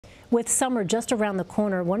With summer just around the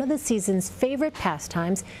corner, one of the season's favorite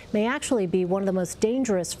pastimes may actually be one of the most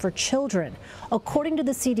dangerous for children. According to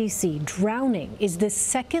the CDC, drowning is the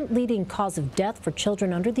second leading cause of death for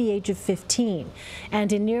children under the age of 15.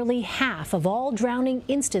 And in nearly half of all drowning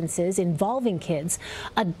instances involving kids,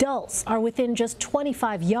 adults are within just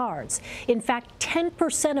 25 yards. In fact,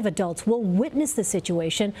 10% of adults will witness the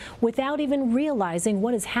situation without even realizing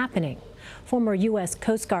what is happening. Former U.S.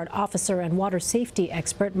 Coast Guard officer and water safety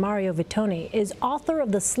expert Mario Vittone is author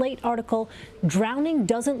of the Slate article, "Drowning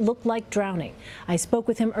Doesn't Look Like Drowning." I spoke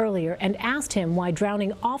with him earlier and asked him why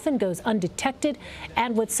drowning often goes undetected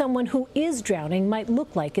and what someone who is drowning might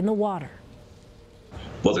look like in the water.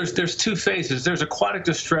 Well, there's two phases. There's aquatic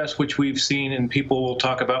distress, which we've seen, and people will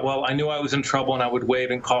talk about, well, I knew I was in trouble and I would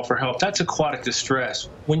wave and call for help. That's aquatic distress.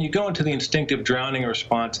 When you go into the instinctive drowning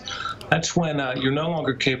response, that's when you're no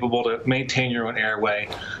longer capable to maintain your own airway.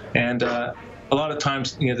 And a lot of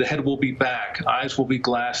times, the head will be back, eyes will be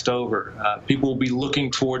glassed over. People will be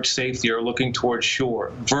looking towards safety or looking towards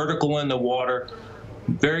shore. Vertical in the water,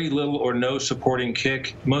 very little or no supporting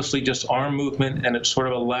kick, mostly just arm movement, and it's sort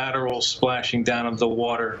of a lateral splashing down of the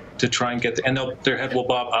water to try and get and their head will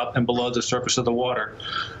bob up and below the surface of the water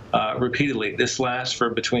repeatedly. This lasts for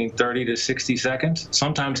between 30 to 60 seconds.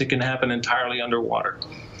 Sometimes it can happen entirely underwater.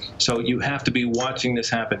 So you have to be watching this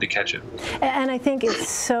happen to catch it. And I think it's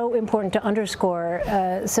so important to underscore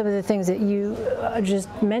some of the things that you just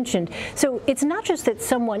mentioned. So it's not just that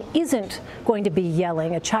someone isn't going to be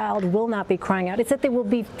yelling, a child will not be crying out, it's that they will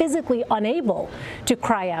be physically unable to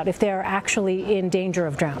cry out if they are actually in danger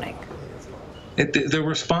of drowning. The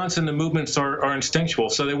response and the movements are instinctual,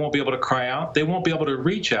 so they won't be able to cry out. They won't be able to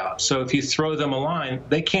reach out. So if you throw them a line,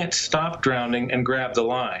 they can't stop drowning and grab the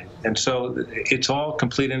line. And so it's all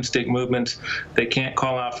complete instinct movements. They can't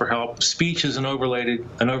call out for help. Speech is an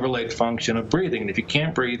overlaid function of breathing. And if you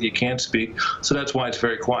can't breathe, you can't speak. So that's why it's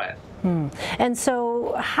very quiet. And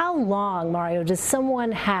so how long, Mario, does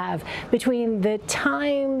someone have between the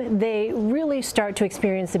time they really start to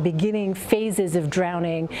experience the beginning phases of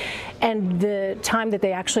drowning and the time that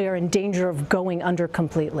they actually are in danger of going under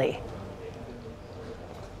completely?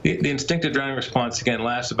 The instinctive drowning response, again,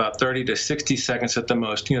 lasts about 30 to 60 seconds at the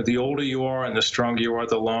most. The older you are and the stronger you are,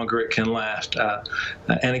 the longer it can last.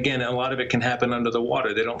 And again, a lot of it can happen under the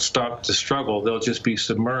water. They don't stop to struggle. They'll just be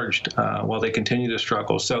submerged while they continue to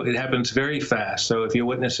struggle. So it happens very fast. So if you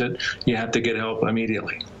witness it, you have to get help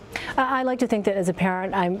immediately. I like to think that as a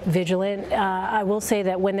parent, I'm vigilant. I will say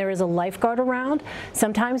that when there is a lifeguard around,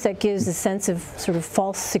 sometimes that gives a sense of sort of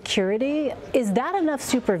false security. Is that enough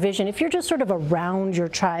supervision? If you're just sort of around your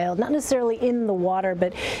child, not necessarily in the water,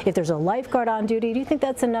 but if there's a lifeguard on duty, do you think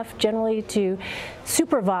that's enough generally to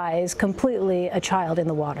supervise completely a child in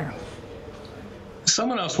the water?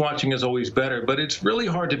 Someone else watching is always better, but it's really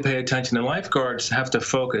hard to pay attention, and lifeguards have to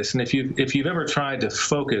focus. And if you've ever tried to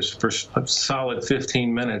focus for a solid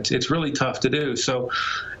 15 minutes, it's really tough to do. So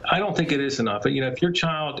I don't think it is enough. But if your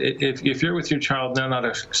child, if you're with your child, they're not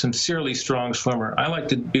a sincerely strong swimmer, I like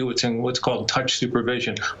to be what's called touch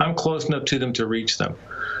supervision. I'm close enough to them to reach them.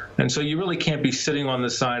 And so you really can't be sitting on the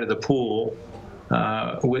side of the pool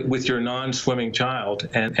with your non-swimming child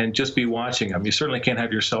and just be watching them. You certainly can't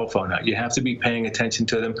have your cell phone out. You have to be paying attention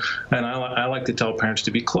to them. And I like to tell parents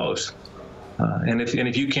to be close. And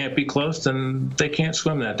if you can't be close, then they can't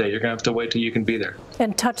swim that day. You're going to have to wait till you can be there.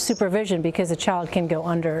 And touch supervision, because a child can go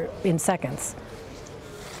under in seconds.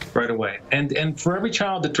 Right away. And for every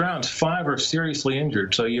child that drowns, 5 are seriously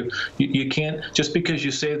injured. So you can't, just because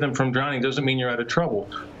you save them from drowning doesn't mean you're out of trouble.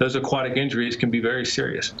 Those aquatic injuries can be very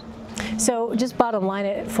serious. So just bottom line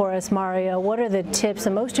it for us, Mario, what are the tips, the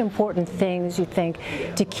most important things you think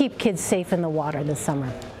to keep kids safe in the water this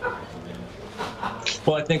summer?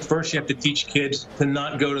 Well, I think first you have to teach kids to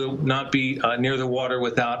not be near the water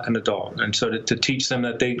without an adult, and so to teach them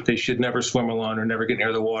that they should never swim alone or never get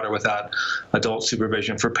near the water without adult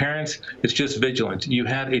supervision. For parents, it's just vigilance.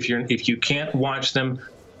 If you can't watch them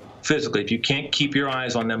physically, if you can't keep your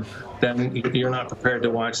eyes on them, then you're not prepared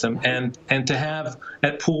to watch them. And to have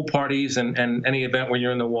at pool parties and any event where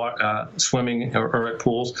you're in the water, swimming or at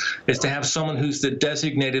pools, is to have someone who's the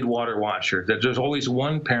designated water watcher. That there's always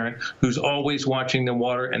one parent who's always watching the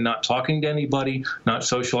water and not talking to anybody, not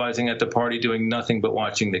socializing at the party, doing nothing but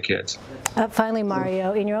watching the kids. Finally,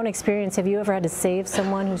 Mario, in your own experience, have you ever had to save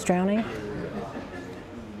someone who's drowning?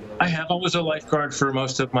 I have. I was a lifeguard for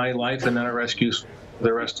most of my life, and then I rescued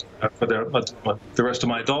the rest for the rest of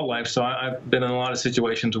my adult life. So I've been in a lot of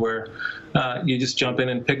situations where you just jump in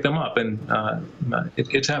and pick them up, and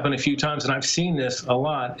it's happened a few times, and I've seen this a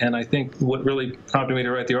lot. And I think what really prompted me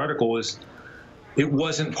to write the article was it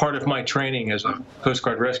wasn't part of my training as a Coast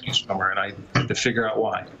Guard rescue swimmer, and I had to figure out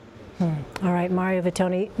why. All right, Mario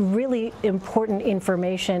Vittone, really important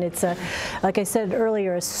information. It's, like I said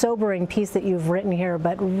earlier, a sobering piece that you've written here,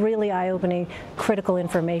 but really eye-opening, critical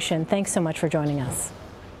information. Thanks so much for joining us.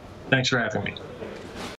 Thanks for having me.